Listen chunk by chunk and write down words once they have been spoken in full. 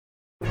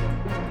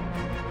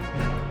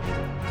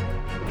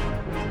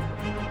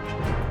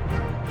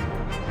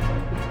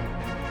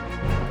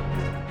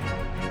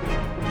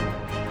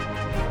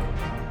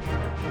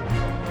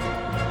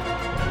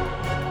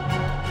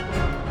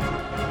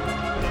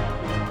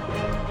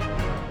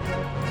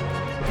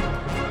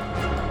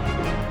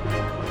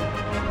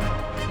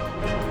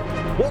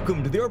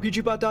Welcome to the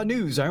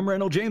RPGbot.news. I'm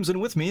Randall James,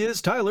 and with me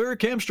is Tyler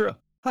Kamstra.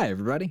 Hi,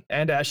 everybody.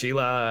 And Ash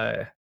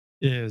Eli.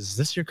 Is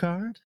this your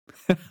card?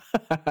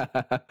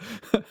 How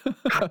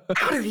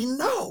did he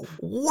know?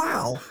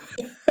 Wow.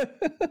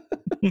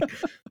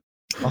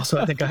 Also,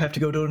 I think I have to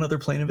go to another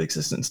plane of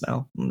existence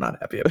now. I'm not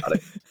happy about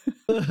it.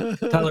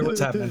 Tyler, what's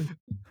happening?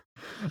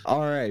 All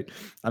right.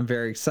 I'm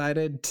very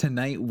excited.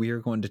 Tonight, we are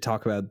going to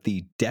talk about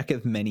the Deck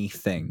of Many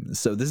Things.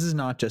 So this is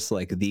not just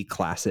like the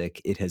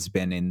classic. It has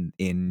been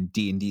in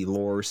D&D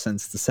lore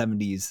since the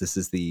 70s. This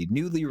is the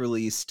newly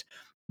released,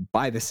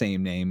 by the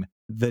same name,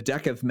 the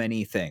Deck of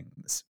Many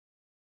Things.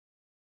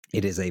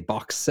 It is a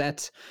box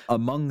set.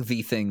 Among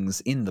the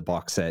things in the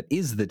box set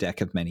is the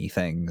Deck of Many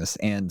Things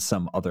and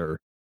some other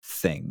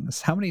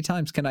things. How many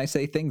times can I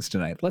say things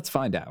tonight? Let's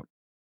find out.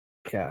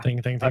 Yeah.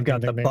 Thing, I've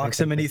got the box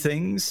of many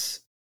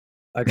things.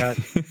 I got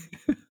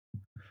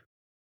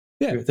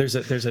There's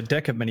a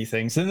deck of many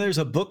things, and there's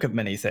a book of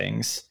many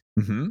things.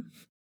 Mm-hmm.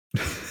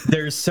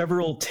 There's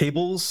several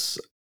tables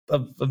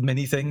of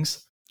many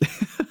things.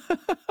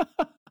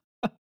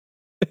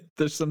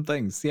 There's some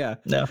things, yeah.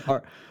 No.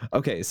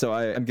 Okay, so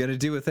I'm going to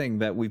do a thing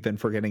that we've been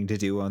forgetting to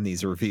do on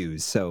these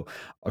reviews. So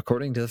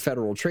according to the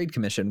Federal Trade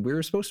Commission,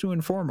 we're supposed to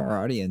inform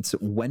our audience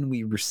when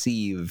we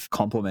receive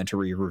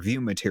complimentary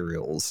review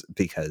materials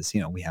because,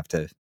 we have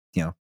to,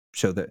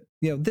 show that,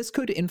 this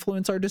could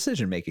influence our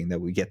decision making that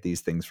we get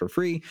these things for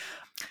free.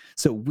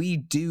 So we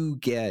do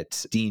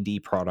get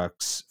D&D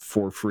products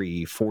for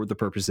free for the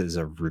purposes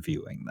of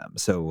reviewing them.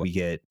 So we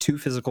get 2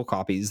 physical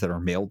copies that are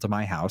mailed to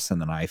my house,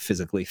 and then I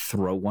physically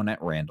throw one at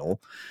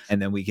Randall.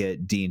 And then we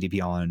get D&D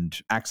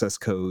Beyond access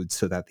codes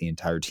so that the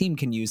entire team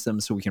can use them,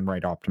 so we can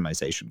write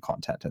optimization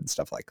content and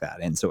stuff like that.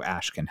 And so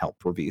Ash can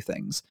help review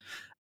things.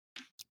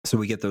 So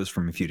we get those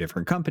from a few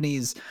different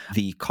companies.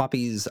 The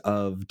copies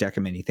of Deck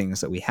of Many Things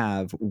that we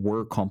have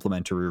were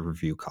complimentary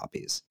review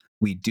copies.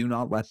 We do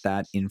not let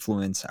that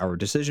influence our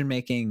decision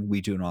making. We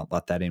do not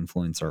let that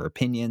influence our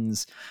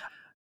opinions.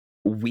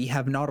 We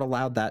have not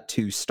allowed that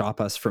to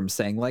stop us from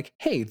saying like,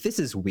 hey, this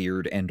is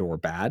weird and or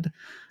bad.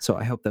 So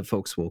I hope that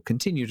folks will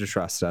continue to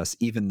trust us,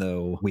 even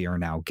though we are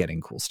now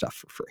getting cool stuff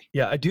for free.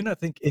 Yeah, I do not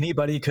think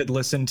anybody could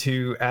listen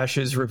to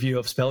Ash's review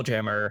of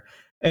Spelljammer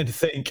and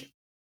think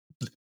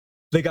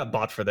they got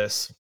bought for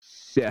this.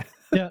 Yeah.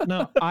 Yeah,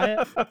 no,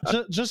 I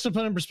just to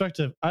put in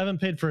perspective, I haven't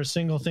paid for a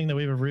single thing that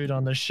we've reviewed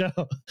on this show,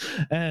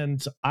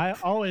 and I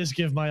always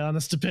give my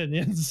honest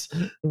opinions,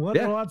 whether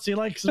Watsy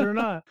likes it or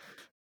not.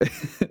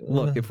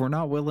 Look, if we're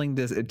not willing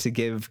to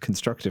give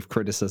constructive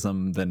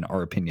criticism, then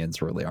our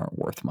opinions really aren't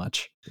worth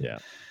much. Yeah.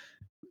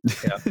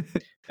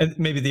 And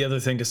maybe the other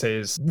thing to say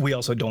is we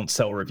also don't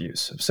sell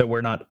reviews, so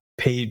we're not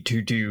paid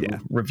to do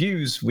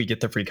reviews. We get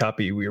the free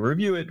copy, we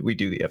review it, we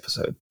do the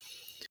episode.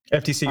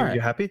 FTC, are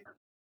you happy?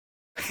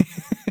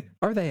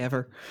 Are they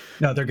ever?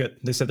 No, they're good.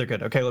 They said they're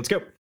good. Okay, let's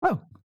go.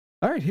 Oh,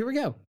 all right, here we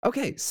go.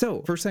 Okay,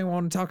 so first thing I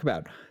want to talk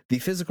about, the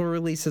physical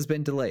release has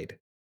been delayed.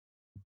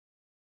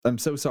 I'm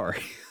so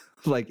sorry.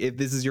 Like, if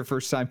this is your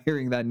first time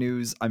hearing that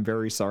news, I'm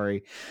very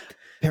sorry.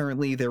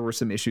 Apparently, there were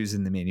some issues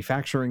in the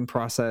manufacturing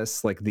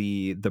process. Like,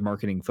 the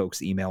marketing folks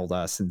emailed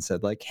us and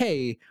said, like,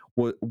 hey,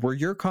 were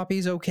your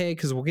copies okay?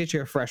 Because we'll get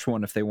you a fresh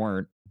one if they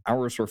weren't.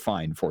 Ours were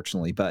fine,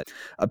 fortunately, but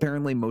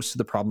apparently most of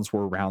the problems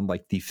were around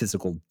like the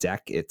physical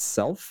deck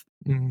itself.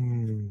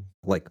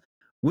 Like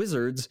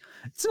Wizards,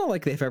 it's not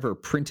like they've ever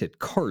printed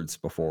cards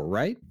before,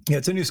 right? Yeah,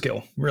 it's a new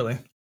skill, really.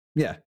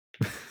 Yeah.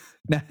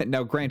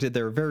 Now, granted,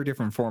 they're a very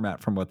different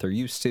format from what they're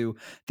used to.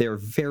 They're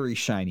very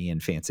shiny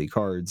and fancy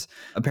cards.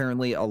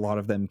 Apparently, a lot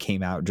of them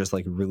came out just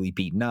like really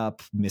beaten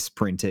up,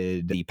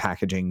 misprinted, the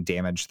packaging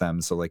damaged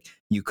them, so like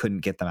you couldn't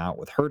get them out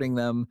with hurting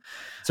them.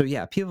 So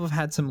yeah, people have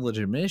had some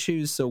legitimate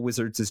issues, so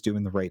Wizards is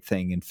doing the right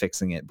thing and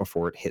fixing it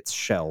before it hits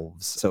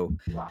shelves. So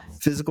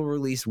physical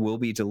release will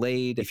be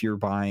delayed. If you're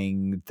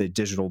buying the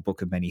digital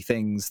Book of Many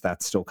Things,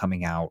 that's still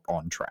coming out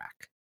on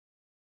track.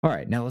 All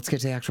right, now let's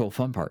get to the actual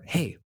fun part.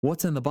 Hey,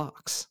 what's in the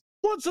box?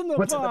 What's in the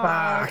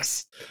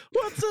box?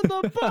 What's in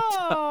the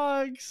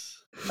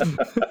box?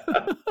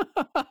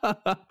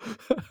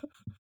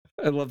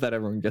 I love that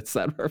everyone gets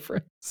that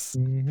reference.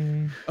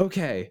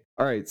 Okay.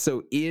 All right.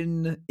 So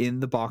in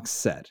the box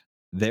set,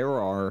 there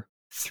are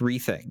 3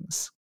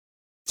 things.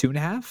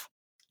 2.5?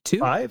 2?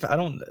 5? I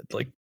don't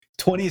like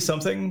 20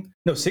 something.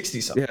 No, 60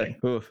 something.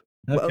 Yeah. Okay.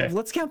 Well,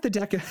 let's count the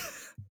deck.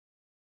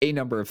 A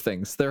number of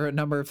things. There are a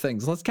number of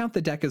things. Let's count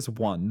the deck as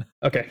 1.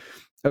 Okay.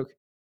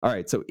 All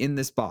right, so in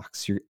this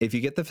box, if you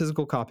get the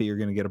physical copy, you're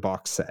going to get a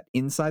box set.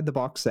 Inside the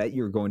box set,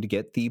 you're going to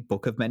get the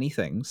Book of Many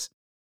Things.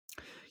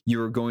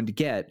 You're going to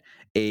get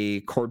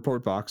a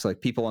cardboard box, like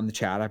people on the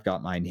chat, I've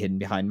got mine hidden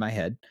behind my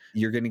head.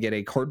 You're going to get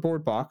a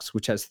cardboard box,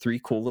 which has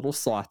 3 cool little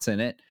slots in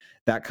it.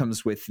 That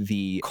comes with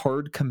the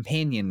card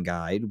companion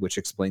guide, which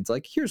explains,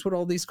 like, here's what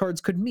all these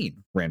cards could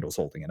mean. Randall's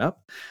holding it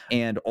up.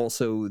 And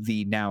also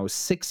the now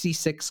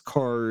 66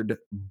 card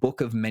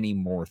Book of Many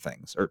More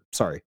Things,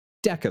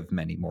 Deck of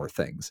Many More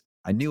Things.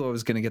 I knew I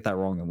was going to get that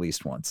wrong at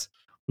least once.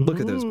 Look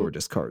at those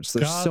gorgeous cards.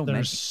 There's so many.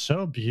 They're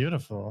so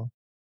beautiful.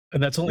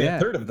 And that's only a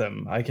third of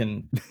them. I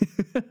can...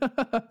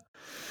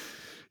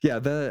 Yeah,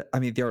 the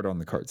art on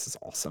the cards is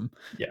awesome.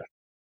 Yeah.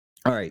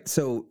 All right,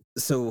 so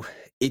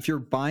if you're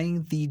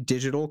buying the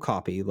digital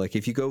copy, like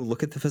if you go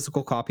look at the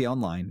physical copy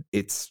online,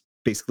 it's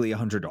basically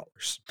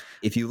 $100.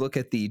 If you look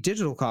at the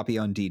digital copy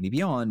on D&D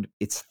Beyond,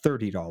 it's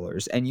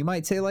 $30. And you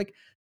might say, like,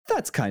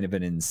 that's kind of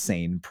an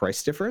insane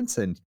price difference.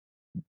 And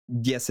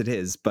yes, it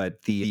is.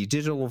 But the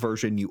digital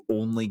version, you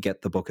only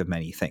get the Book of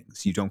Many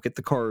Things. You don't get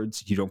the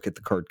cards. You don't get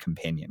the card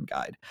companion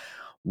guide.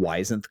 Why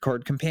isn't the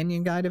card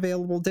companion guide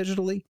available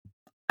digitally?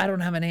 I don't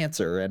have an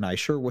answer, and I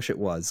sure wish it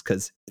was,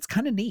 because it's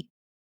kind of neat.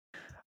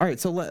 All right,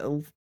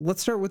 so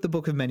let's start with the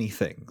Book of Many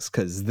Things,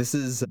 because this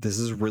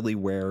is really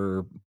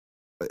where,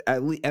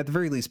 at the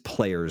very least,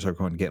 players are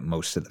going to get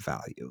most of the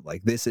value.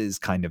 Like, this is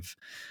kind of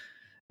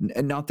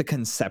not the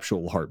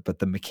conceptual heart, but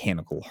the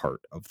mechanical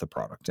heart of the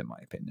product, in my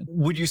opinion.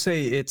 Would you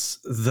say it's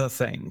the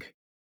thing?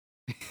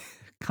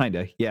 Kind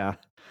of, yeah.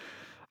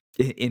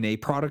 In a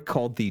product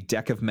called the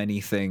Deck of Many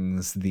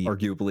Things,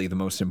 arguably the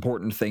most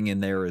important thing in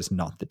there is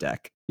not the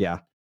deck. Yeah.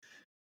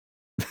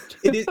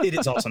 It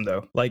is awesome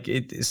though. Like,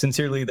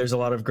 sincerely, there's a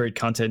lot of great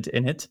content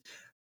in it.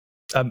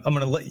 I'm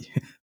gonna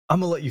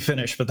let you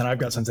finish, but then I've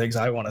got some things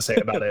I want to say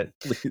about it.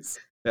 Please.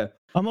 Yeah.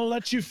 I'm gonna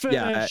let you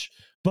finish,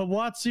 but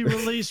WotC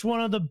released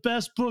one of the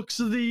best books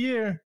of the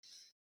year.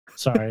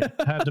 Sorry,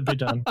 had to be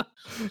done.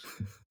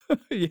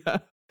 Yeah.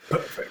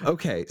 Perfect.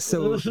 Okay,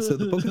 so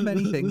the Book of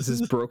Many Things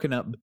is broken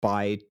up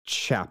by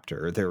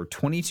chapter. There are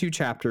 22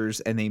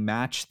 chapters, and they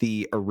match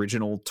the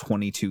original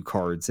 22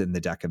 cards in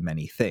the Deck of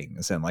Many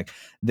Things, and like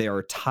they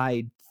are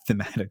tied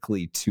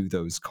thematically to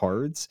those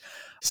cards.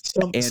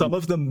 Some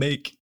of them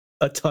make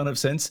a ton of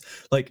sense.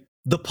 Like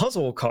the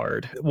puzzle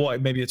card. Well,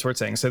 maybe it's worth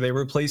saying. So they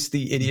replaced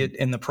the idiot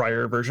in the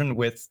prior version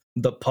with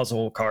the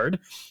puzzle card.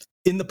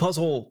 In the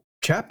puzzle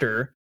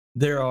chapter,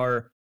 there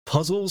are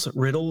puzzles,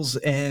 riddles,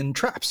 and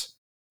traps.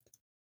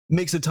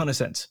 Makes a ton of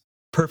sense.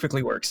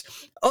 Perfectly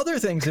works. Other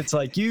things, it's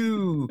like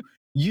you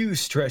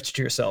stretched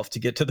yourself to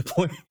get to the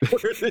point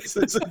where this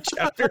is a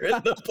chapter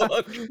in the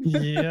book.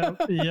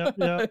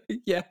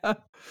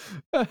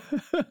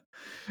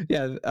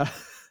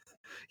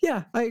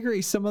 Yeah, I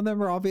agree. Some of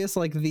them are obvious,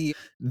 like the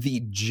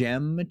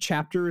gem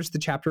chapter is the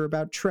chapter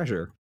about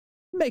treasure.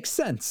 Makes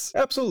sense.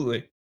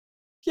 Absolutely.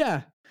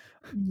 Yeah.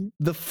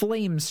 The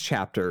flames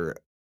chapter,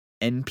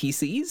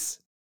 NPCs?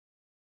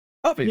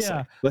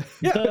 Obviously.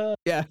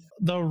 Yeah.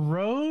 The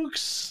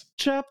rogues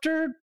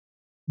chapter,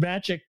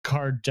 magic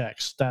card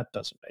decks. That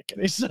doesn't make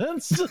any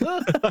sense.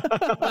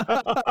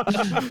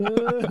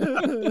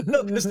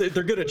 No,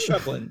 they're good at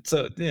shuffling.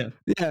 So yeah.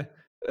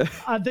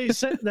 They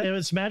said that it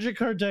was magic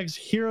card decks,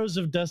 Heroes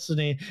of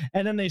Destiny,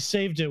 and then they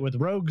saved it with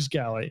Rogues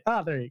Gallery.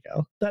 There you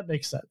go. That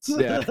makes sense.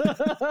 Yeah.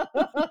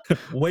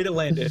 Way to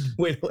land it.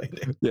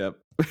 Yep.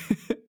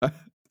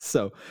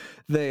 So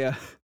they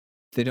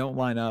don't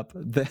line up.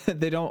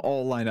 They don't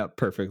all line up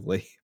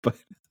perfectly, but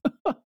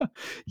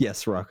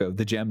yes, Rocco,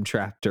 the gem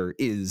chapter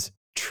is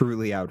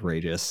truly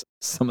outrageous.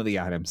 Some of the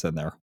items in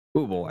there.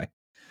 Oh boy.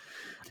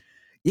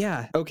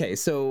 Yeah. Okay.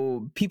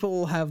 So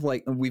people have,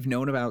 like, we've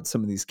known about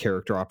some of these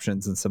character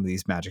options and some of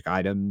these magic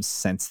items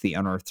since the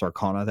Unearthed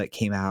Arcana that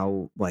came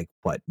out, like,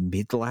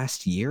 mid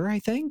last year, I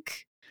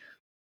think.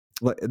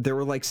 There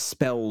were like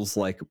spells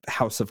like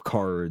House of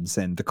Cards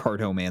and the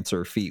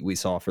Cardomancer feat we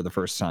saw for the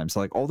first time.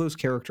 So like all those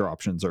character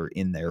options are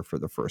in there for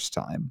the first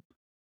time.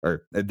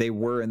 Or they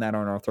were in that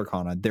Unearthed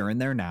Arcana. They're in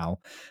there now.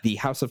 The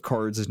House of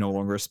Cards is no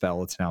longer a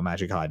spell. It's now a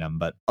magic item.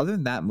 But other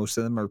than that, most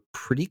of them are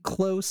pretty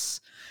close.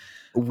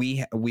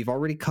 We've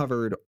already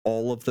covered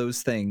all of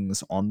those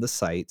things on the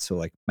site. So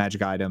like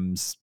magic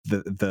items,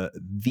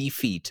 the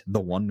feat, the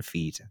one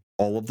feat,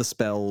 all of the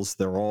spells,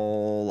 they're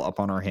all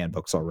up on our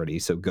handbooks already.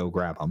 So go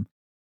grab them.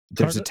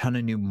 There's a ton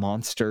of new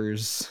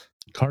monsters.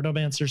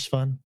 Cardomancer's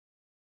fun.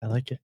 I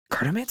like it.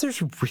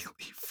 Cardomancer's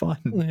really fun.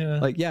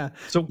 Yeah.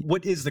 So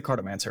what is the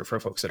Cardomancer for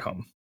folks at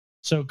home?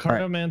 So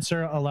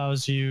Cardomancer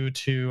allows you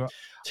to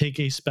take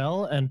a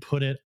spell and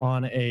put it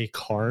on a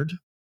card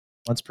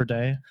once per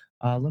day.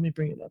 Let me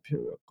bring it up here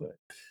real quick.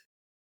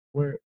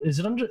 Where is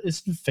it under?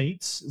 Is it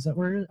Fates? Is that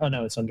where it is? Oh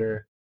no, it's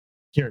under.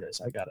 Here it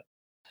is. I got it.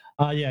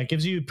 Yeah, it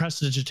gives you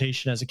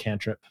prestidigitation as a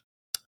cantrip.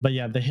 But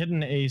yeah, the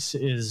hidden ace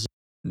is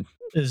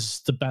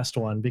the best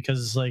one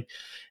because so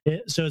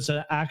it's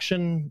an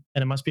action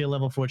and it must be a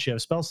level for which you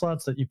have spell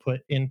slots that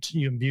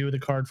you imbue the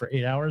card for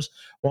 8 hours.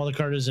 While the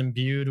card is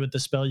imbued with the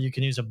spell, you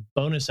can use a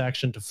bonus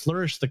action to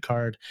flourish the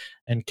card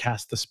and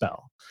cast the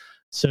spell.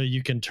 So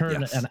you can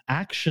turn an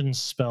action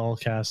spell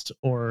cast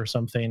or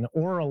something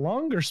or a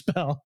longer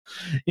spell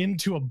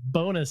into a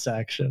bonus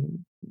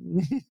action.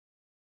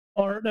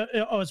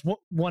 It's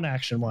one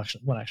action. My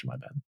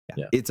bad.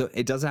 Yeah.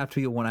 It doesn't have to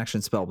be a one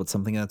action spell, but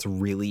something that's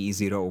really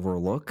easy to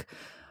overlook.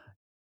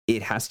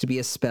 It has to be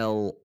a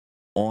spell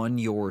on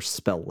your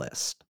spell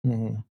list.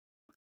 Mm-hmm.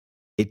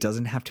 It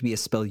doesn't have to be a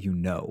spell you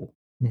know.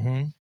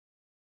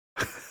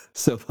 Mm-hmm.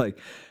 So like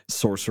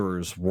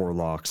sorcerers,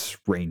 warlocks,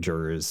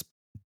 rangers,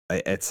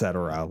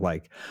 etc.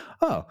 Like,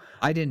 oh,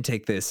 I didn't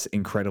take this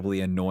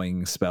incredibly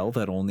annoying spell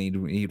that only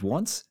need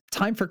once.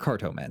 Time for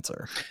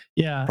Cartomancer.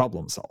 Yeah.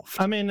 Problem solved.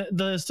 I mean,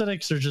 the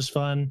aesthetics are just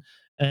fun.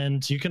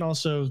 And you can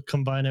also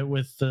combine it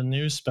with the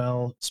new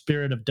spell,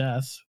 Spirit of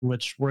Death,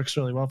 which works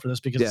really well for this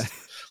because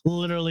it's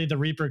literally the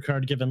Reaper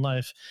card given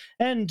life.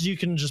 And you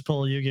can just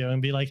pull a Yu-Gi-Oh! And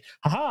be like,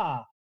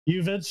 haha,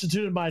 you've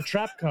instituted my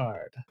trap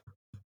card.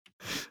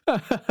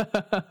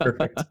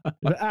 Perfect.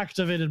 You've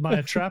activated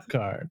my trap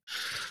card.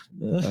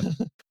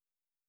 And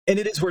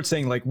it is worth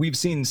saying, like, we've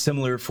seen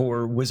similar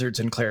for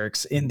wizards and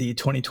clerics in the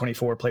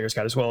 2024 player's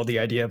guide as well. The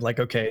idea of like,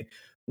 okay,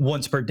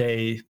 once per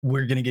day,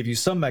 we're going to give you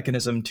some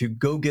mechanism to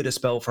go get a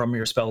spell from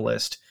your spell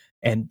list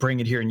and bring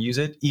it here and use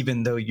it,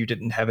 even though you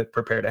didn't have it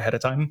prepared ahead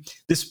of time.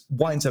 This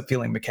winds up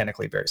feeling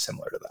mechanically very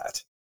similar to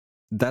that.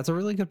 That's a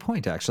really good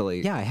point,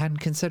 actually. Yeah, I hadn't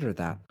considered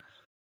that.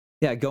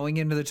 Yeah, going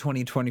into the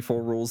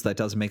 2024 rules, that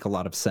does make a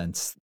lot of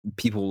sense.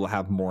 People will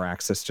have more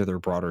access to their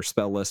broader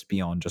spell list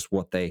beyond just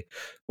what they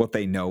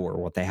know or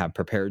what they have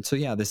prepared. So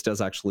yeah, this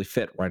does actually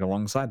fit right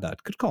alongside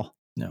that. Good call.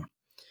 Yeah.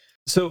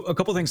 So a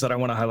couple things that I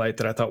want to highlight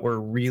that I thought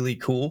were really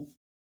cool.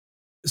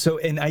 So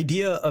an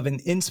idea of an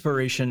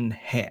inspiration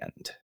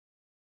hand.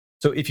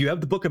 So if you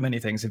have the Book of Many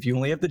Things, if you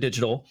only have the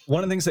digital,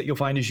 one of the things that you'll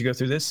find as you go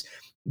through this,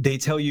 they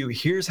tell you,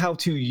 here's how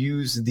to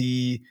use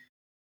the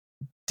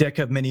deck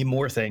of many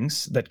more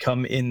things that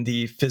come in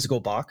the physical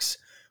box,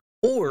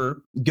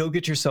 or go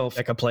get yourself a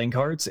deck of playing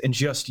cards and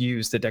just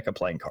use the deck of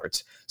playing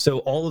cards. So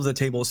all of the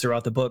tables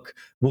throughout the book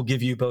will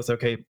give you both,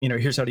 okay,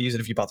 here's how to use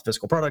it if you bought the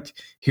physical product.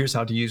 Here's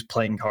how to use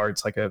playing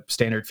cards, like a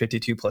standard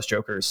 52 plus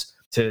jokers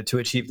to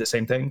achieve the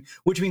same thing,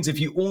 which means if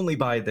you only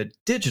buy the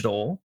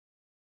digital,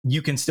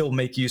 you can still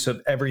make use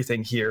of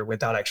everything here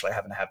without actually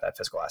having to have that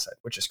physical asset,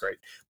 which is great.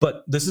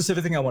 But the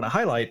specific thing I want to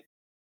highlight,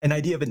 an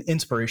idea of an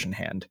inspiration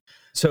hand.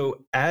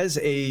 So as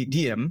a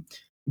DM,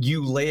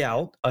 you lay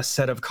out a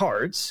set of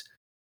cards.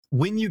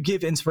 When you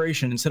give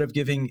inspiration, instead of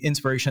giving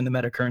inspiration, the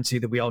meta currency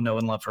that we all know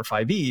and love for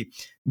 5e,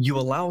 you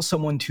allow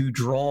someone to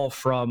draw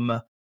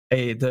from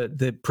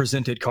the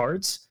presented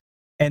cards,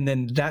 and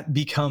then that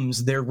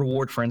becomes their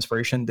reward for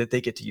inspiration that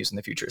they get to use in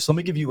the future. So let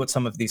me give you what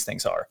some of these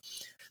things are.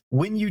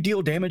 When you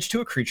deal damage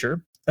to a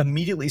creature,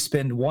 immediately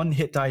spend 1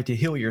 hit die to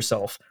heal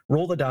yourself,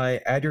 roll the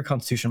die, add your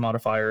constitution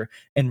modifier,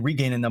 and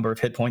regain a number of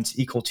hit points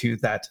equal to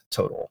that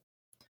total.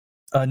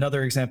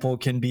 Another example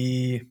can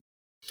be,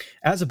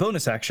 as a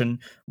bonus action,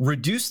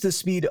 reduce the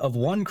speed of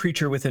one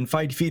creature within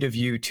 5 feet of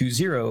you to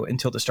 0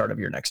 until the start of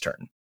your next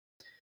turn.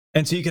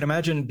 And so you can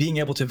imagine being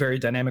able to very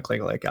dynamically,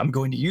 like, I'm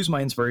going to use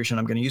my inspiration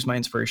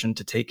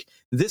to take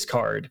this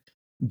card,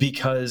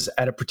 because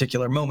at a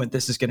particular moment,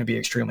 this is going to be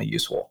extremely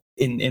useful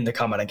in the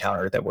combat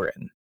encounter that we're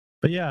in.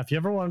 But yeah, if you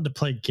ever wanted to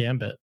play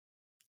Gambit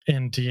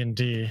in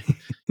D&D,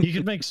 you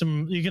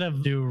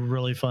could do a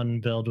really fun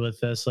build with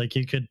this. Like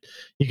you could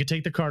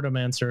take the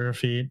Cartomancer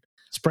feat,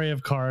 Spray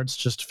of Cards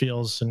just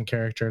feels in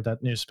character,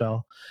 that new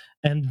spell.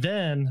 And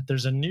then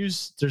there's a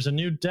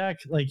new deck.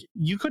 Like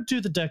you could do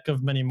the deck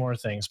of many more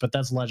things, but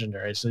that's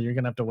legendary, so you're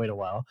gonna have to wait a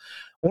while.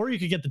 Or you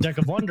could get the deck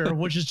of wonder,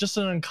 which is just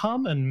an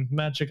uncommon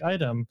magic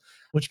item,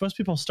 which most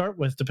people start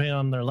with depending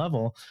on their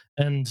level,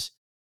 and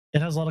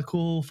it has a lot of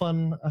cool,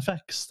 fun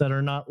effects that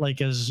are not like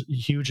as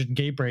huge and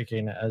gate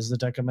breaking as the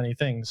deck of many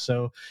things.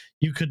 So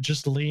you could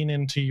just lean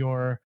into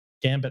your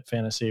Gambit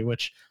fantasy,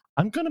 which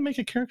I'm gonna make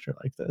a character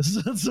like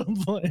this at some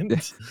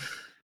point.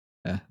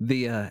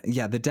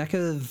 The deck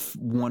of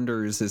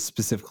wonders is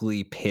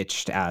specifically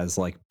pitched as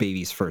like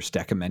baby's first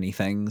deck of many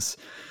things.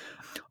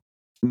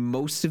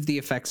 Most of the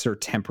effects are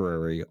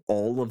temporary.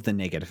 All of the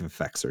negative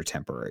effects are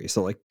temporary.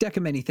 So like deck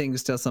of many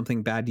things does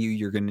something bad to you,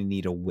 you're going to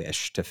need a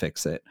wish to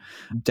fix it.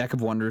 Deck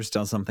of wonders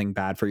does something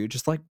bad for you,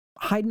 just like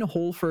hide in a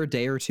hole for a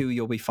day or two,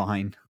 you'll be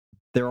fine.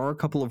 There are a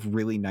couple of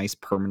really nice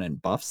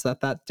permanent buffs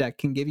that deck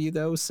can give you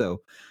though.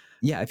 So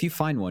yeah, if you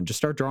find one, just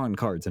start drawing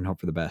cards and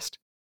hope for the best.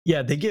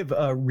 Yeah, they give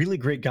a really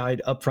great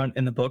guide up front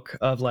in the book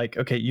of like,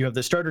 okay, you have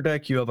the starter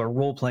deck, you have a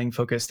role-playing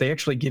focus. They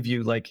actually give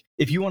you like,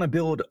 if you want to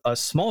build a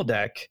small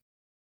deck,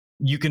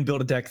 you can build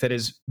a deck that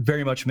is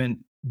very much meant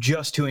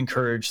just to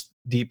encourage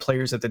the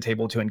players at the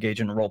table to engage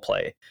in role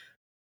play.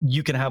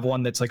 You can have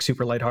one that's like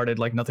super lighthearted,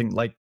 like nothing,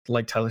 like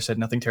Tyler said,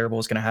 nothing terrible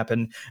is going to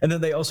happen. And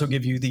then they also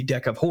give you the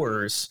deck of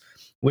horrors,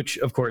 which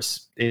of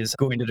course is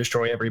going to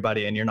destroy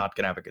everybody and you're not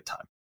going to have a good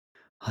time.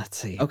 Let's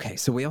see. Okay,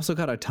 so we also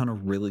got a ton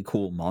of really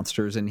cool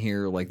monsters in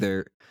here. Like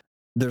there's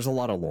a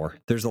lot of lore.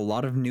 There's a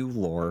lot of new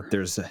lore.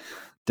 There's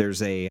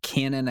a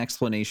canon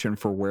explanation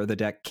for where the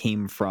deck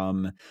came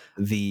from.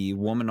 The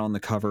woman on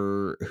the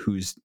cover,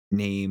 whose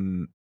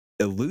name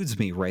eludes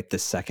me right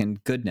this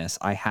second. Goodness,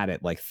 I had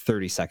it like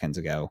 30 seconds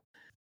ago.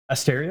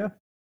 Asteria?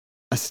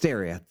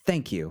 Asteria,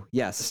 thank you.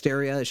 Yes,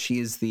 Asteria. She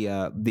is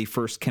the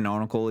first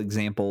canonical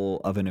example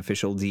of an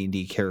official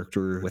D&D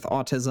character with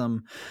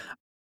autism.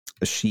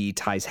 She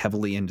ties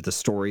heavily into the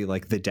story.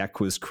 Like the deck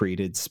was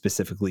created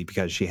specifically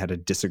because she had a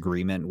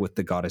disagreement with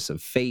the goddess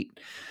of fate,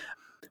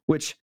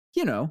 which,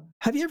 you know,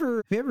 have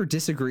you ever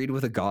disagreed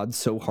with a god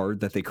so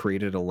hard that they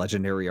created a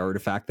legendary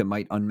artifact that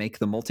might unmake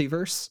the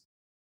multiverse?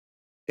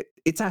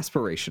 it's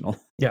aspirational.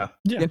 Yeah.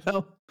 Yeah. You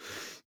know?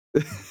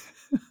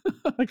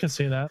 I can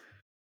see that.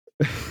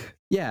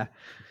 Yeah.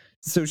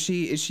 So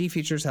she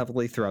features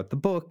heavily throughout the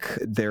book.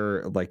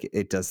 They're like,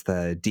 it does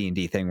the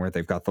D&D thing where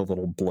they've got the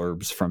little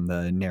blurbs from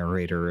the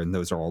narrator, and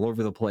those are all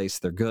over the place.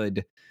 They're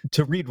good.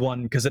 To read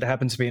one, because it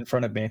happens to be in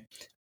front of me.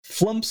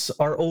 Flumps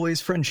are always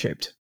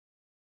friend-shaped.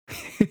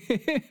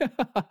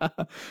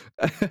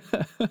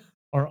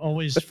 Are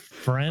always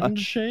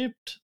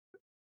friend-shaped?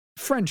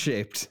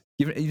 Friend-shaped.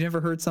 You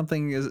never heard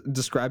something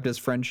described as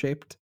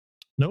friend-shaped?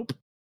 Nope.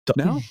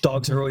 No?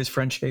 Dogs are always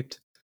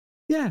friend-shaped.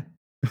 Yeah.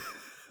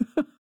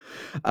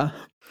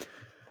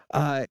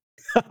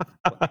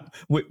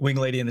 Wing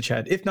lady in the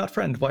chat. If not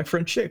friend, why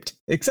friend-shaped?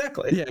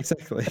 Exactly. Yeah,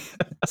 exactly.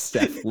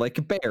 Steph, like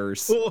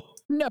bears. Oh.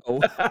 No.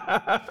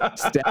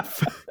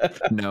 Steph,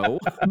 no.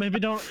 Maybe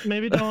don't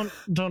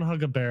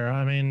hug a bear.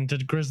 I mean,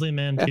 did Grizzly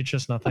Man teach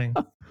us nothing?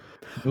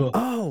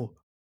 Oh,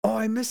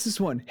 I missed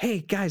this one. Hey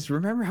guys,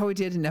 remember how we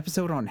did an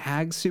episode on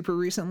hags super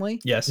recently?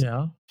 Yes.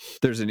 Yeah.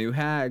 There's a new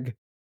hag.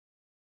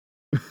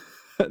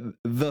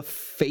 The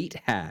Fate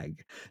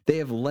Hag. They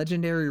have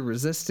legendary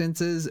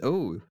resistances.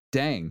 Oh,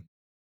 dang.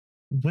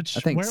 Which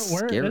I think where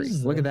scary.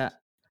 is Look at this?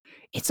 that.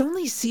 It's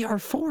only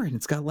CR4 and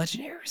it's got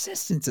legendary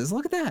resistances.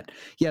 Look at that.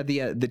 Yeah,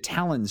 the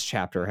Talons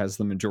chapter has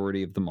the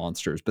majority of the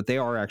monsters, but they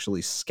are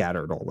actually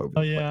scattered all over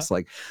the place.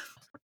 Like,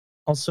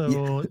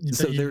 also,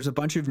 so there's a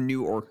bunch of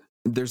new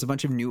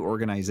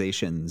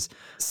organizations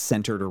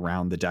centered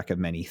around the Deck of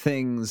Many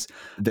Things.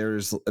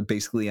 There's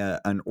basically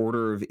an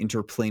order of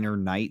interplanar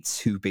knights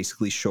who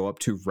basically show up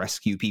to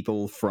rescue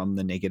people from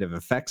the negative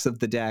effects of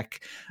the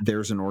deck.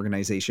 There's an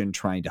organization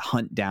trying to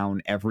hunt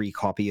down every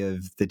copy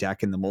of the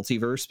deck in the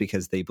multiverse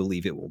because they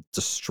believe it will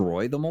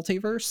destroy the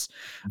multiverse.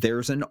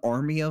 There's an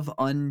army of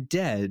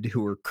undead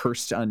who are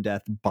cursed to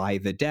undeath by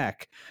the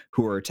deck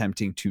who are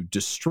attempting to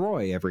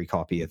destroy every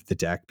copy of the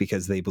deck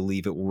because they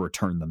believe it will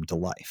return them to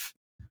life.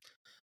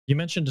 You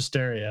mentioned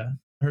Asteria.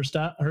 Her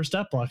stat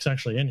block's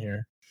actually in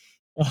here.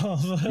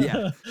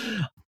 Yeah.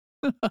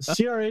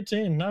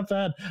 CR18, not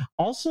bad.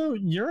 Also,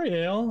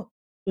 Uriel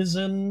is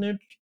a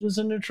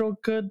neutral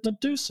good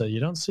Medusa. You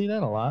don't see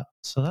that a lot,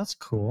 so that's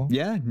cool.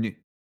 Yeah,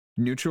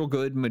 neutral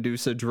good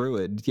Medusa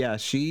druid. Yeah,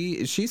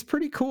 she's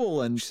pretty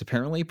cool, and she's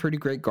apparently a pretty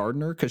great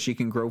gardener because she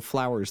can grow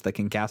flowers that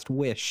can cast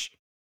wish.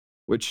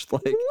 Which,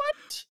 like,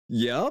 what?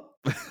 Yep.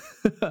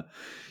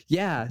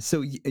 Yeah,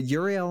 so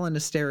Uriel and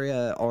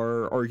Asteria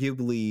are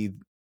arguably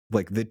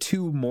like the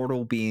two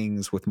mortal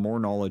beings with more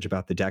knowledge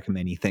about the Deck of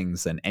Many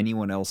Things than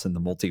anyone else in the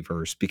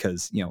multiverse,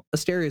 because, you know,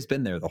 Asteria's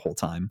been there the whole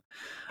time,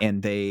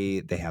 and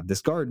they have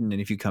this garden,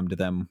 and if you come to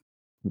them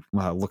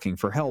looking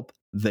for help,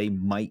 they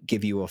might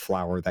give you a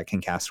flower that can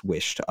cast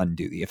wish to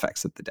undo the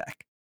effects of the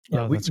deck.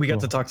 Yeah, we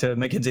got to talk to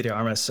Mackenzie de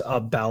Armas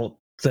about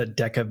the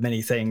Deck of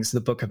Many Things, the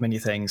Book of Many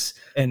Things,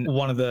 and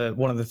one of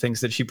the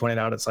things that she pointed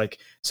out, it's like,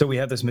 so we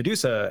have this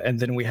Medusa, and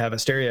then we have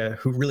Asteria,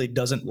 who really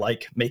doesn't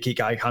like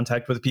making eye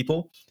contact with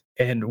people,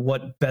 and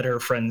what better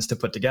friends to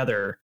put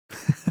together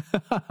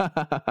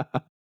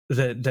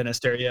than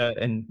Asteria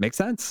and makes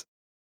sense.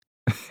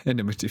 And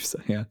a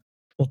Medusa, yeah.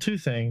 Well, two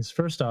things.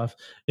 First off,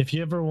 if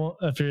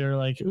you're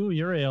like, ooh,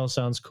 Uriel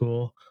sounds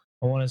cool,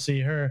 I want to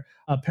see her.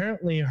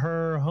 Apparently,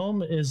 her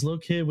home is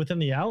located within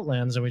the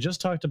Outlands, and we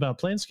just talked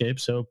about Planescape,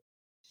 so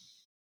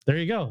there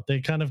you go.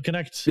 They kind of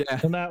connect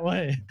in that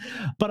way.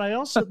 But I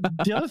also,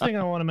 the other thing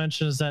I want to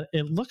mention is that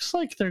it looks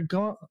like they're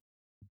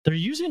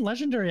using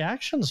legendary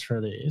actions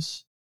for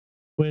these,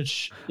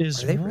 which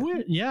is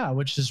weird. Yeah,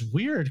 which is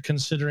weird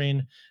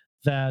considering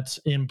that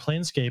in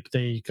Planescape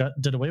they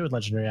did away with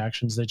legendary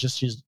actions. They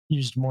just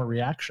used more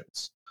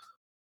reactions.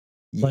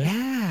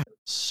 Yeah.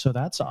 So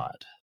that's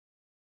odd.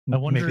 I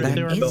wonder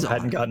maybe if they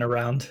hadn't gotten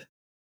around.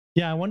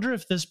 Yeah, I wonder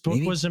if this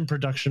book was in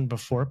production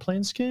before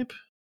Planescape.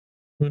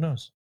 Who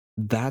knows?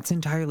 That's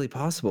entirely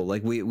possible.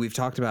 Like we've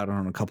talked about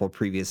on a couple of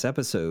previous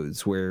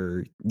episodes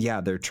where,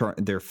 yeah, they're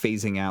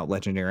phasing out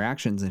legendary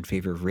actions in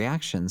favor of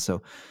reactions.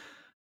 So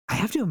I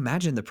have to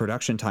imagine the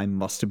production time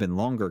must have been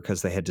longer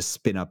because they had to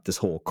spin up this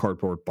whole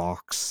cardboard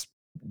box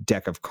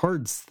deck of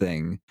cards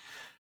thing.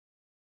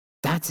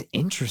 That's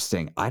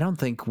interesting. I don't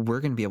think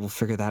we're going to be able to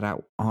figure that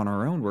out on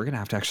our own. We're going to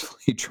have to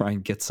actually try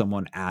and get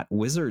someone at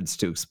Wizards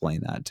to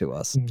explain that to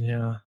us.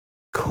 Yeah.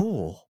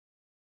 Cool.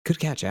 Good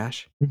catch,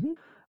 Ash. Mm-hmm.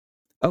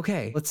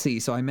 Okay, let's see.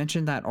 So I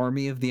mentioned that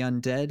army of the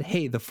undead.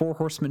 Hey, the 4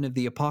 horsemen of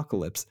the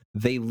apocalypse,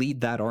 they lead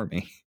that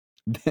army.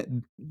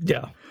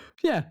 Yeah.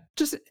 Yeah.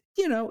 Just,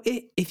 you know,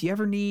 if you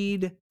ever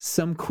need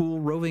some cool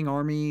roving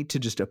army to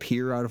just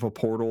appear out of a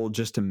portal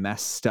just to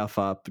mess stuff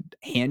up,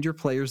 hand your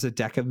players a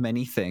deck of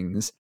many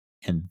things,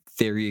 and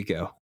there you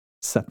go.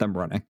 Set them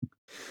running.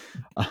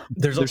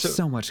 There's also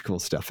so much cool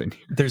stuff in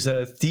here. There's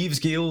a Thieves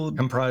Guild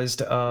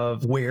comprised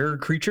of were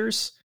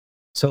creatures.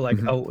 So like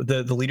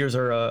the leaders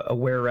are a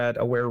were rat,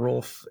 a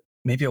werewolf,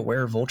 maybe a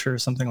were vulture or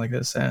something like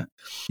this.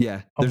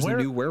 Yeah, there's a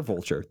new were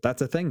vulture.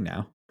 That's a thing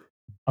now.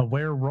 A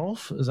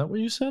werewolf? Is that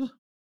what you said?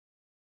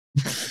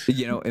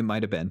 You know, it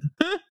might have been.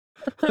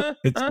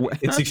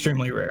 It's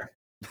extremely rare.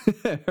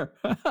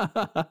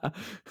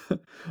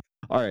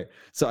 All right.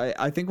 So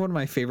I think one of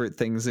my favorite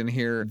things in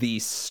here, the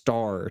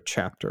star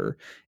chapter,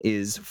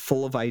 is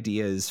full of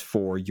ideas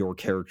for your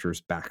character's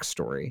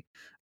backstory.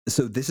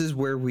 So this is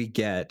where we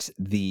get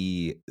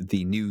the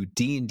new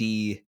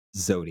D&D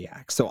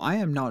zodiac. So I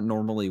am not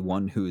normally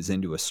one who is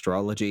into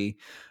astrology,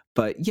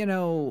 but you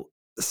know,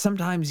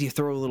 sometimes you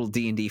throw a little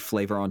D&D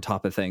flavor on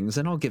top of things,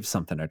 and I'll give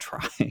something a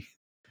try.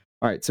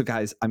 All right, so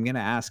guys, I'm going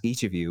to ask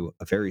each of you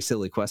a very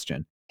silly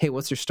question. Hey,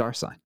 what's your star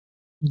sign?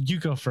 You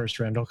go first,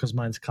 Randall, because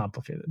mine's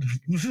complicated.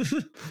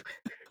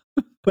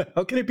 But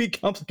how can it be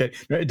complicated?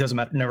 It doesn't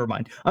matter. Never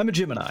mind. I'm a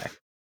Gemini.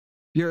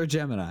 You're a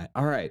Gemini.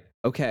 All right.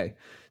 Okay.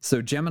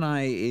 So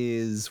Gemini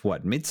is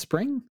what,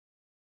 mid-spring?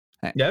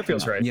 Yeah, it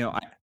feels right. You know,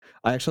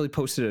 I actually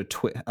posted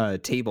a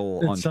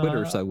table on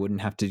Twitter so I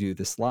wouldn't have to do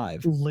this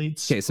live. Late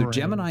spring. Okay, so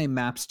Gemini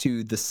maps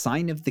to the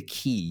sign of the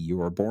key. You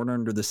were born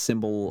under the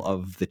symbol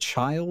of the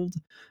child.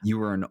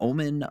 You are an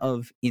omen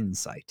of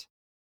insight.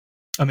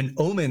 I'm an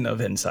omen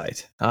of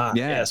insight. Ah,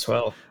 Yeah. yes.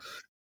 Well,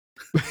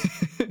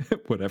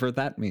 whatever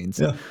that means.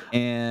 Yeah.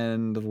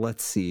 And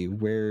let's see,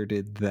 where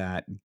did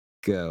that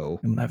go?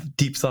 I'm gonna have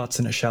deep thoughts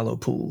in a shallow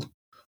pool.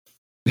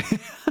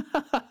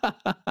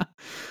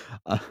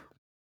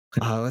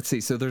 Let's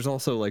see. So there's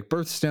also like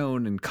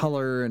birthstone and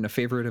color and a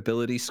favorite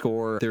ability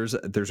score. There's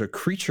a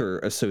creature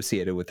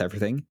associated with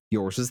everything.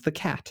 Yours is the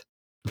cat.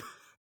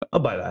 I'll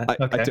buy that.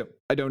 Okay.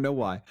 I don't know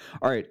why.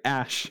 All right,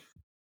 Ash,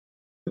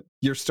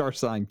 your star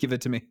sign. Give it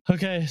to me.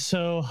 Okay,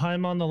 so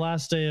I'm on the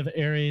last day of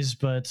Aries,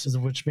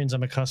 which means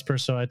I'm a cusper,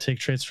 so I take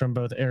traits from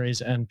both Aries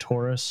and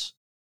Taurus.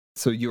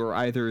 So you're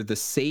either the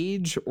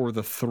sage or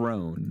the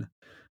throne.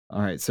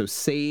 All right, so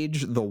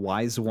sage, the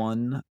wise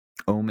one.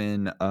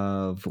 Omen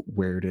of,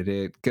 where did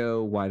it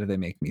go? Why do they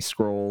make me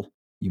scroll?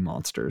 You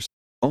monsters.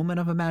 Omen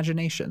of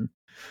imagination.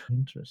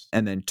 Interesting.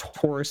 And then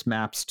Taurus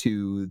maps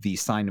to the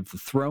sign of the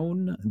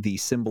throne, the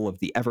symbol of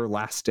the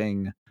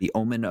everlasting, the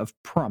omen of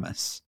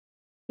promise.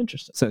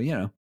 Interesting. So, you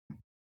know,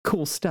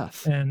 cool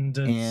stuff. And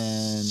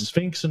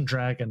Sphinx and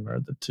Dragon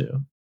are the two.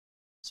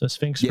 So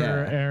Sphinx for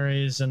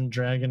Aries and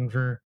Dragon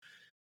for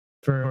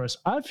Taurus.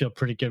 I feel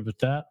pretty good with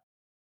that.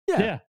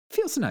 Yeah.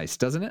 Feels nice,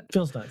 doesn't it?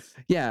 Feels nice.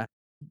 Yeah.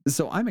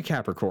 So I'm a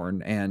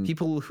Capricorn, and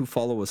people who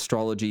follow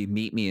astrology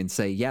meet me and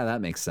say, yeah,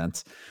 that makes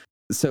sense.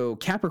 So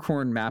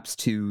Capricorn maps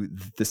to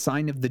the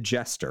sign of the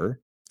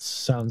jester.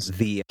 Sounds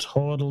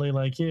totally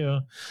like you.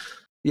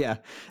 Yeah,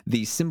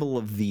 the symbol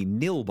of the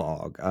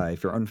Nilbog.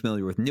 If you're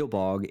unfamiliar with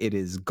Nilbog, it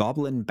is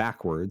goblin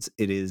backwards.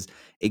 It is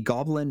a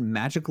goblin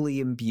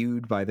magically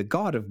imbued by the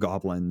god of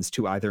goblins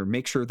to either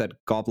make sure that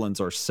goblins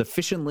are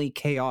sufficiently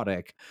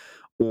chaotic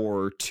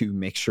or to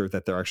make sure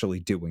that they're actually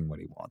doing what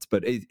he wants.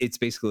 But it's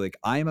basically like,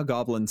 I am a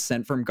goblin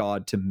sent from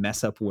God to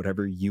mess up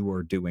whatever you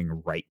are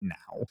doing right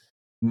now.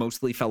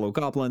 Mostly fellow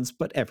goblins,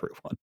 but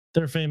everyone.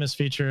 Their famous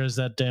feature is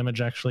that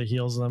damage actually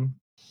heals them.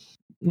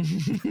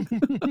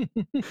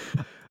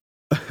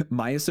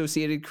 My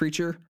associated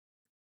creature,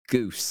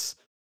 goose.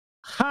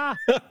 Ha!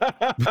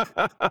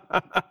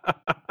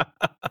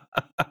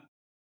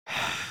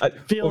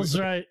 Feels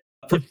right.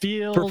 It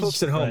feels for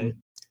folks at home. Right.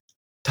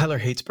 Tyler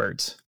hates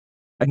birds.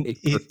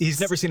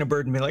 He's never seen a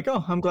bird and be like,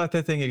 oh, I'm glad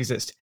that thing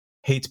exists.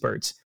 Hates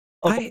birds.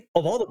 Of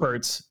all the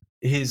birds,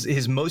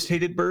 his most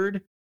hated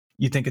bird,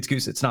 you think it's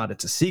goose. It's not.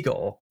 It's a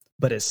seagull.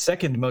 But his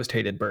second most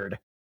hated bird,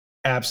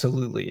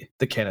 absolutely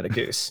the Canada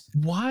goose.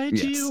 Why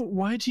do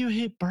you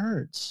hate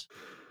birds?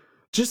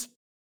 Just,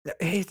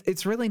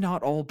 it's really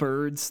not all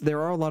birds.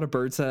 There are a lot of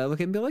birds that I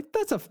look at and be like,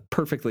 that's a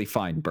perfectly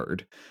fine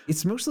bird.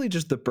 It's mostly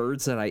just the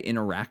birds that I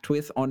interact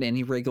with on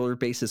any regular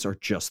basis are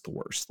just the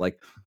worst. Like,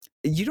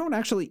 you don't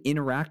actually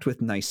interact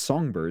with nice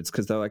songbirds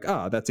because they're like,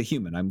 that's a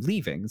human. I'm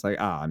leaving. It's like,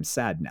 I'm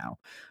sad now.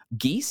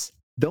 Geese,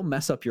 they'll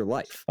mess up your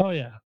life. Oh,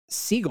 yeah.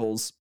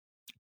 Seagulls,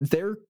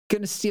 they're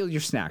going to steal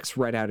your snacks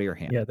right out of your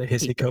hand. Yeah, the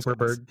hissy cobra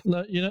bird.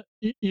 No, you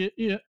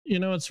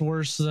know what's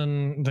worse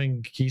than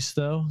geese,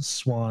 though?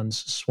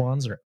 Swans.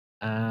 Swans are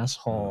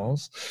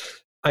assholes.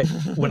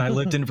 When I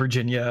lived in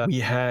Virginia, we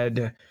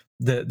had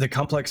the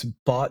complex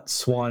bought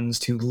swans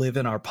to live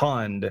in our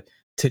pond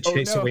to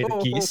chase away the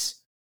geese.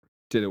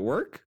 Did it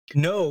work?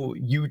 No,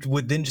 you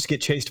would then just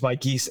get chased by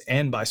geese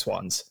and by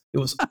swans. It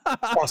was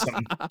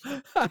awesome.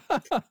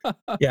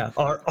 Yeah,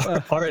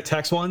 our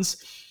attack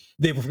swans,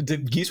 the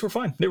geese were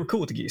fine. They were cool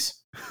with the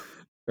geese.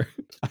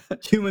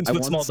 Humans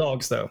with small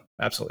dogs, though,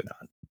 absolutely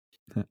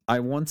not.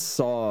 I once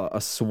saw a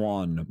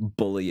swan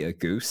bully a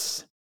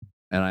goose,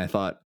 and I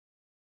thought,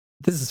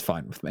 this is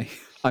fine with me.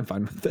 I'm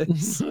fine with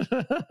this.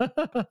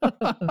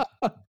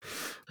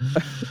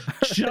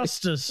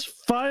 Justice,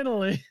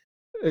 finally.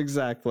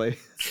 Exactly.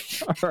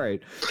 All right.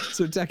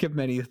 So, Deck of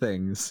Many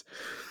Things.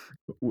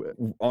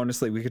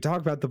 Honestly, we could talk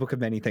about the Book of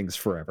Many Things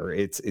forever.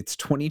 It's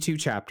 22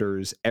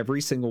 chapters. Every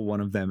single one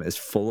of them is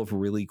full of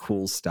really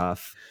cool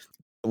stuff.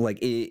 Like,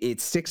 it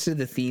sticks to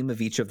the theme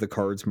of each of the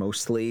cards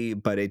mostly,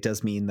 but it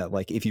does mean that,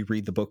 like, if you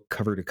read the book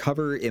cover to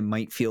cover, it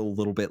might feel a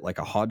little bit like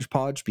a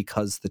hodgepodge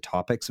because the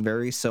topics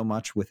vary so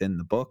much within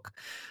the book.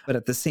 But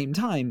at the same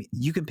time,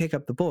 you can pick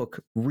up the book,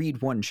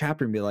 read one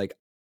chapter, and be like,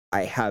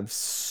 I have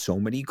so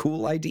many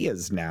cool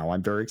ideas now.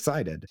 I'm very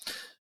excited.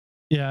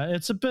 Yeah,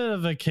 it's a bit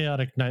of a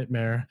chaotic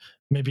nightmare.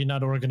 Maybe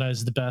not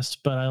organized the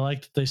best, but I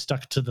like that they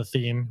stuck to the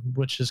theme,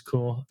 which is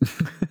cool.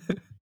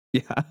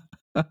 Yeah.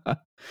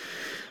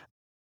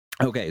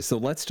 Okay, so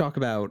let's talk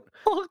about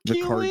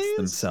the cards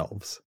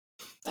themselves.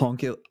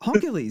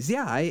 Honkules,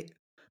 yeah.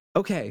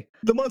 Okay.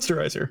 The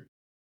Monsterizer.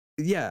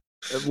 Yeah.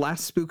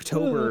 Last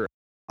Spooktober,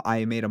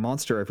 I made a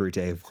monster every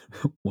day.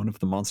 One of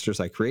the monsters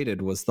I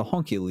created was the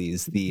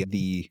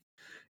Honkules.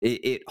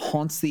 It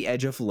haunts the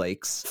edge of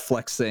lakes,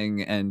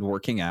 flexing and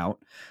working out,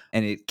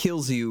 and it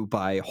kills you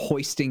by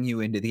hoisting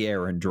you into the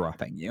air and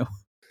dropping you.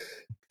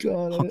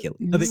 God,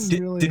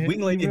 Honkules. Did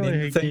Wing Lady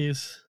name the thing?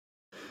 Geese.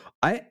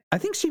 I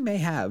think she may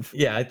have.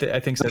 Yeah, I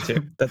think so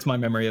too. That's my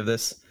memory of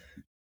this.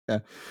 Yeah.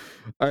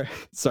 All right.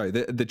 Sorry,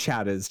 the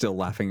chat is still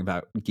laughing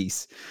about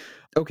geese.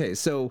 Okay,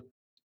 so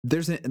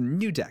there's a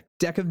new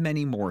deck of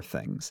many more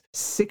things,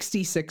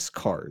 66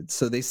 cards.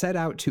 So they set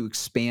out to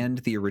expand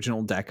the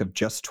original deck of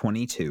just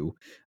 22,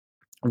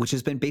 which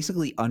has been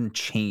basically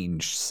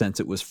unchanged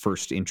since it was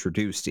first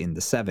introduced in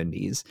the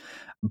 70s.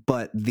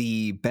 But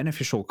the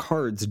beneficial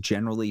cards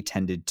generally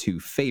tended to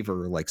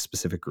favor like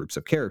specific groups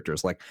of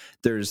characters. Like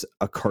there's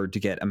a card to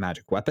get a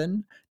magic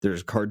weapon,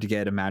 there's a card to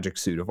get a magic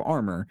suit of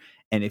armor.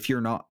 And if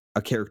you're not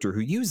a character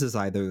who uses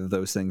either of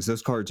those things,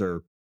 those cards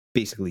are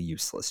basically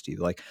useless to you.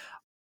 Like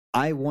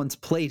I once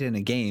played in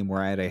a game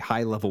where I had a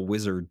high-level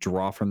wizard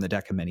draw from the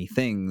deck of many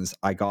things.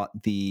 I got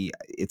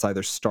it's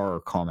either star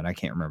or common, I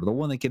can't remember. The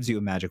one that gives you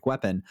a magic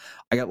weapon,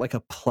 I got like a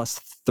plus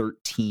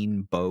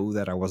 13 bow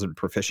that I wasn't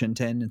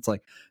proficient in. It's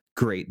like,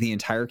 great. The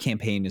entire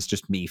campaign is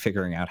just me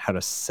figuring out how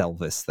to sell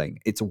this thing.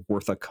 It's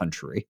worth a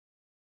country.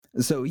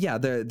 So yeah,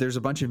 there's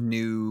a bunch of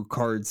new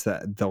cards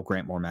that they'll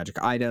grant more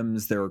magic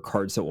items. There are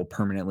cards that will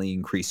permanently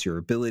increase your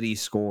ability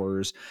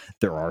scores.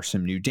 There are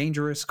some new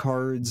dangerous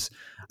cards.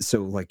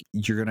 So like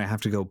you're going to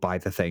have to go buy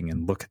the thing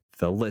and look at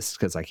the list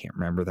because I can't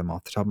remember them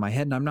off the top of my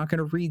head. And I'm not going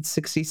to read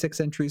 66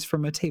 entries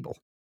from a table.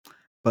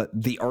 But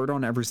the art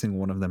on every single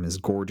one of them is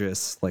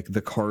gorgeous. Like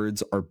the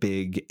cards are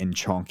big and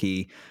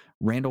chonky.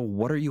 Randall,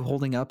 what are you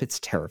holding up? It's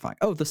terrifying.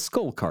 Oh, the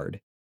skull card.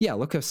 Yeah,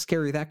 look how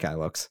scary that guy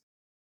looks.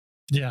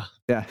 Yeah.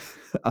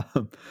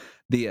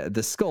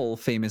 The skull,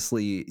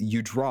 famously,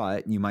 you draw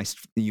it. You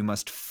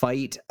must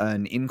fight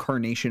an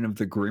incarnation of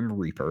the Grim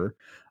Reaper.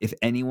 If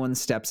anyone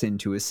steps in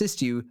to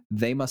assist you,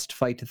 they must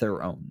fight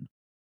their own.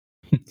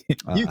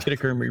 You get a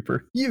Grim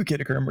Reaper. You get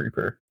a Grim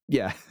Reaper.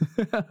 Yeah.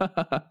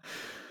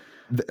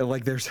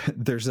 Like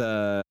there's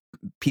a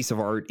piece of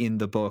art in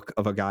the book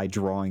of a guy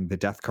drawing the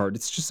death card.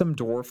 It's just some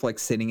dwarf like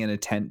sitting in a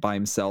tent by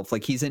himself.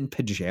 Like he's in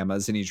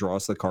pajamas and he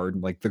draws the card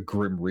and like the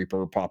Grim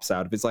Reaper pops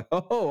out of it. It's like,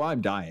 oh,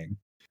 I'm dying.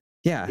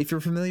 Yeah. If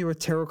you're familiar with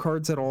tarot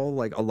cards at all,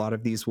 like a lot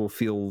of these will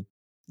feel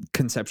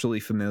conceptually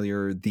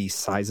familiar. The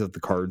size of the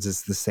cards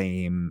is the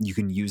same. You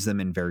can use them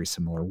in very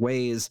similar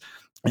ways.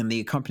 And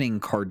the accompanying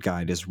card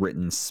guide is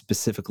written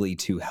specifically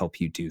to help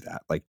you do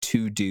that, like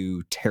to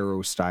do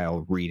tarot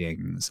style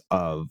readings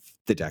of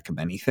the deck of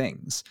many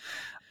things.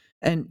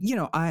 And, you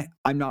know,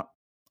 I'm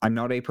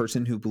not a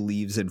person who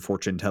believes in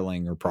fortune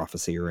telling or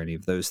prophecy or any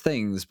of those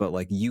things, but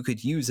like you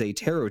could use a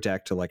tarot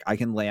deck to like, I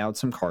can lay out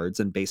some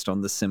cards and based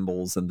on the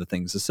symbols and the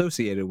things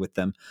associated with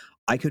them,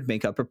 I could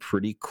make up a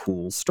pretty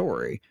cool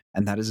story.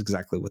 And that is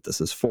exactly what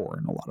this is for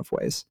in a lot of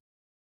ways.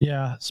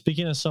 Yeah.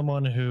 Speaking as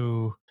someone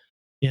who,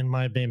 in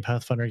my main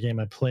Pathfinder game,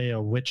 I play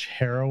a Witch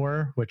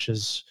Harrower, which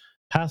is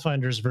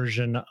Pathfinder's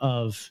version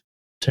of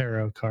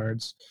tarot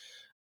cards.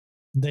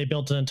 They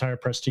built an entire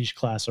prestige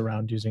class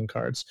around using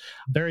cards.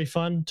 Very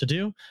fun to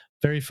do.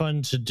 Very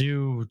fun to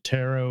do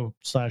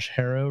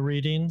tarot/harrow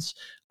readings.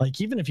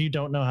 Like even if you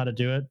don't know how to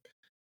do it,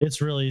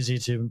 it's real easy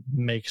to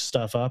make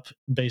stuff up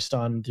based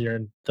on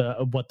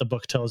what the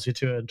book tells you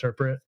to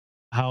interpret,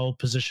 how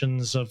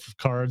positions of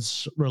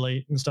cards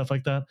relate and stuff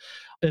like that.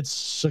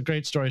 It's a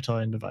great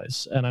storytelling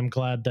device, and I'm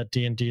glad that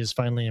D&D is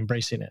finally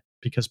embracing it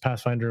because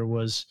Pathfinder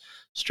was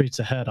streets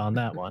ahead on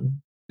that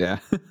one. Yeah.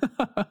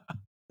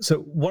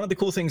 So one of the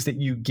cool things that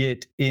you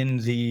get in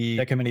the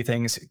Deck of Many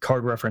Things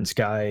card reference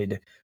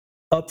guide,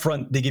 up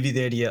front, they give you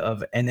the idea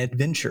of an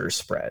adventure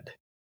spread.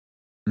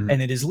 Mm-hmm.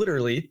 And it is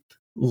literally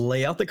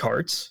lay out the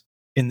cards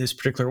in this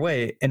particular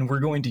way, and we're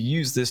going to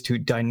use this to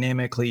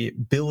dynamically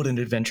build an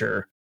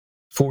adventure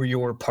for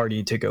your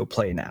party to go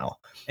play now.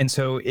 And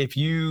so if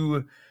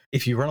you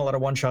run a lot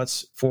of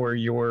one-shots for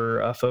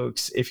your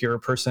folks, if you're a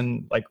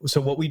person like,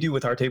 so what we do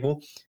with our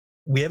table,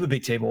 we have a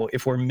big table.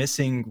 If we're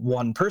missing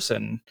one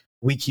person,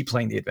 we keep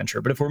playing the adventure.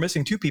 But if we're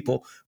missing two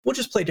people, we'll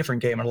just play a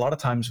different game. And a lot of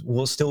times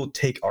we'll still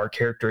take our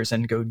characters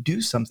and go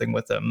do something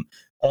with them,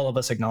 all of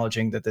us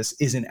acknowledging that this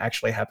isn't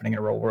actually happening in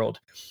a real world.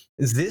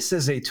 This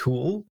is a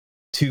tool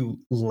to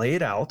lay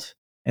it out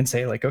and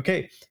say like,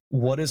 okay,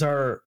 what is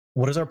our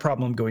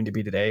problem going to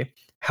be today?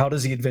 How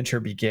does the adventure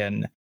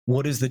begin?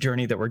 What is the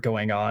journey that we're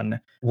going on?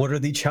 What are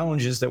the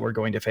challenges that we're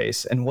going to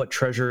face? And what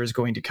treasure is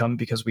going to come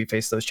because we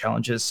face those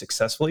challenges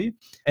successfully?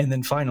 And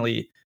then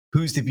finally,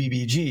 who's the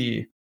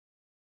BBG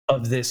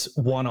of this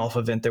one-off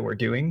event that we're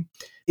doing,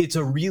 it's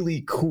a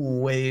really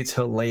cool way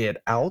to lay it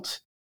out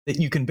that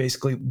you can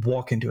basically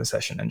walk into a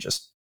session and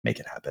just make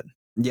it happen.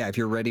 Yeah, if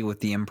you're ready with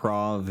the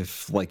improv,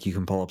 if like you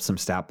can pull up some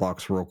stat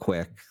blocks real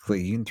quick,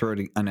 like you can throw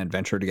an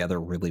adventure together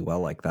really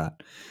well like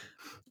that.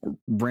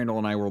 Randall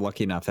and I were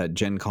lucky enough at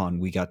Gen Con,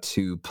 we got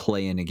to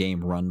play in a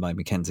game run by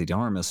Mackenzie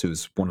Darmus,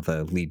 who's one of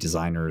the lead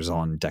designers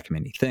on Deck of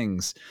Many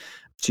Things.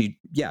 She,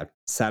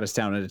 sat us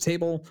down at a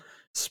table,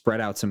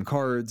 spread out some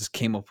cards,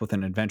 came up with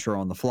an adventure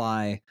on the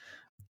fly.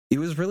 It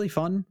was really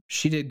fun.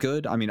 She did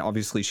good. I mean,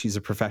 obviously she's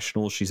a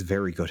professional. She's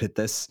very good at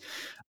this.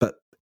 But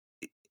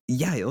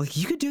yeah, like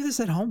you could do this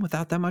at home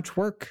without that much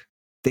work.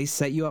 They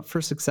set you up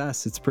for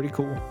success. It's pretty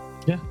cool.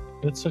 Yeah,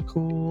 it's a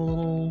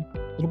cool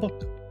little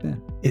book. Yeah.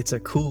 It's a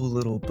cool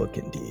little book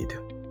indeed.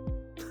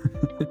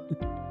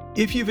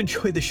 If you've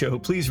enjoyed the show,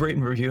 please rate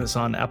and review us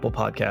on Apple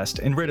Podcast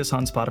and rate us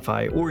on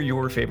Spotify or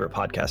your favorite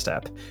podcast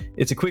app.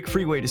 It's a quick,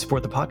 free way to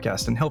support the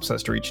podcast and helps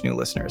us to reach new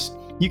listeners.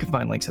 You can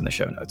find links in the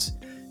show notes.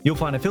 You'll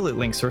find affiliate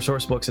links for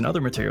source books and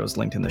other materials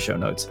linked in the show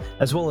notes,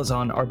 as well as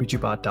on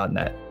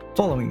rpgbot.net.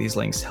 Following these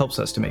links helps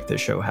us to make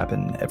this show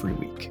happen every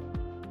week.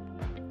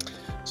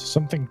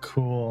 Something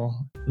cool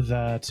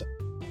that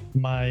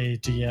my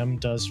DM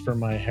does for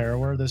my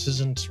harrower, this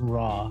isn't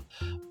raw,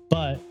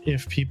 but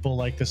if people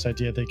like this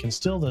idea, they can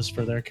steal this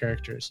for their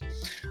characters.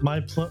 My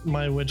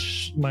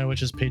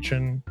witch's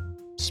patron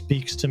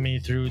speaks to me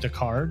through the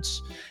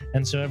cards,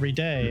 and so every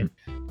day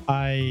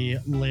I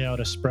lay out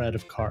a spread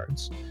of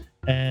cards,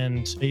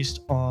 and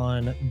based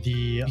on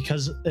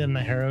because in the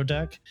Harrow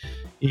deck,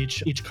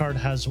 each card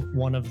has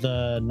one of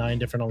the 9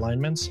 different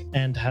alignments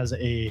and has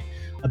a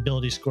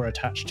ability score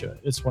attached to it.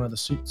 It's one of the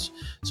suits.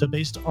 So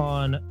based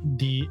on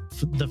the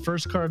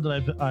first card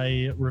that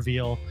I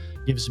reveal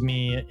gives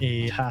me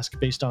a task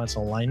based on its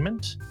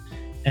alignment.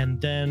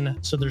 And then,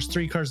 so there's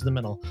 3 cards in the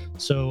middle.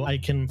 So I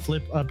can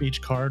flip up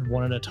each card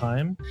one at a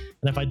time.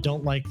 And if I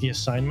don't like the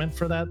assignment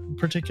for that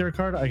particular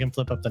card, I can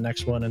flip up the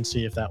next one and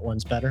see if that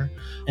one's better.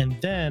 And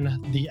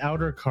then the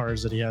outer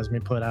cards that he has me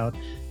put out,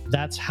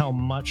 that's how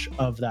much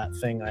of that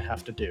thing I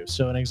have to do.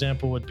 So an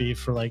example would be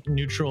for like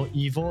neutral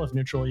evil. If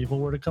neutral evil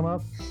were to come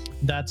up,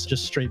 that's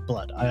just straight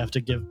blood. I have to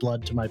give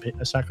blood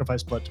to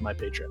sacrifice blood to my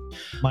patron,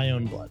 my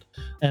own blood.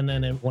 And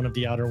then one of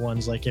the outer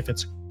ones, like if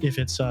it's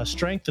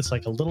strength, it's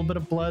like a little bit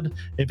of blood.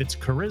 If it's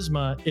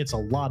charisma, it's a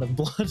lot of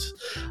blood.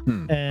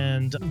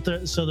 And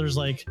so there's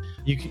like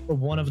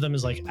one of them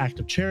is like act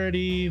of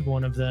charity.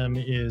 One of them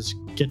is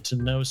get to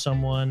know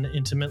someone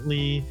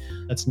intimately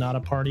that's not a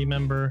party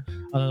member.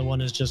 Another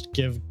one is just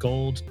give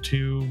gold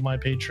to my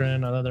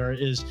patron. Another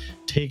is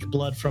take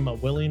blood from a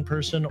willing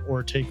person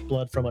or take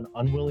blood from an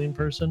unwilling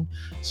person.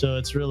 So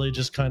it's really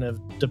just kind of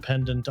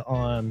dependent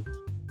on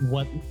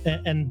what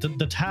and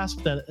the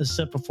task that is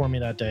set before me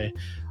that day.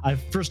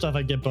 First off,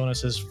 I get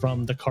bonuses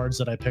from the cards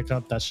that I pick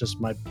up. That's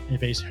just my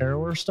base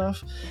harrower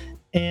stuff.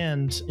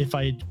 And if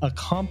I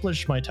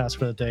accomplish my task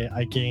for the day,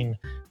 I gain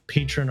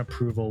patron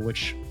approval,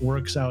 which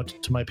works out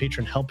to my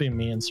patron helping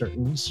me in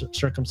certain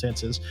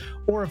circumstances.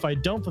 Or if I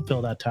don't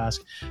fulfill that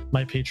task,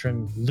 my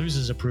patron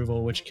loses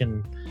approval, which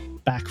can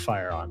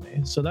backfire on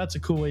me. So that's a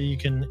cool way you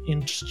can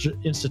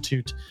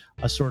institute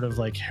a sort of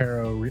like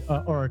harrow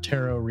or a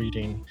tarot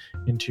reading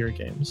into your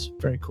games.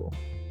 Very cool.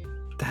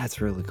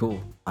 That's really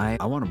cool. I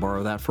want to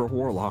borrow that for a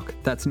warlock.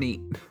 That's neat.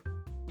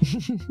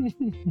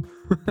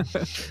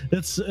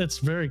 It's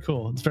very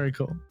cool. It's very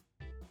cool.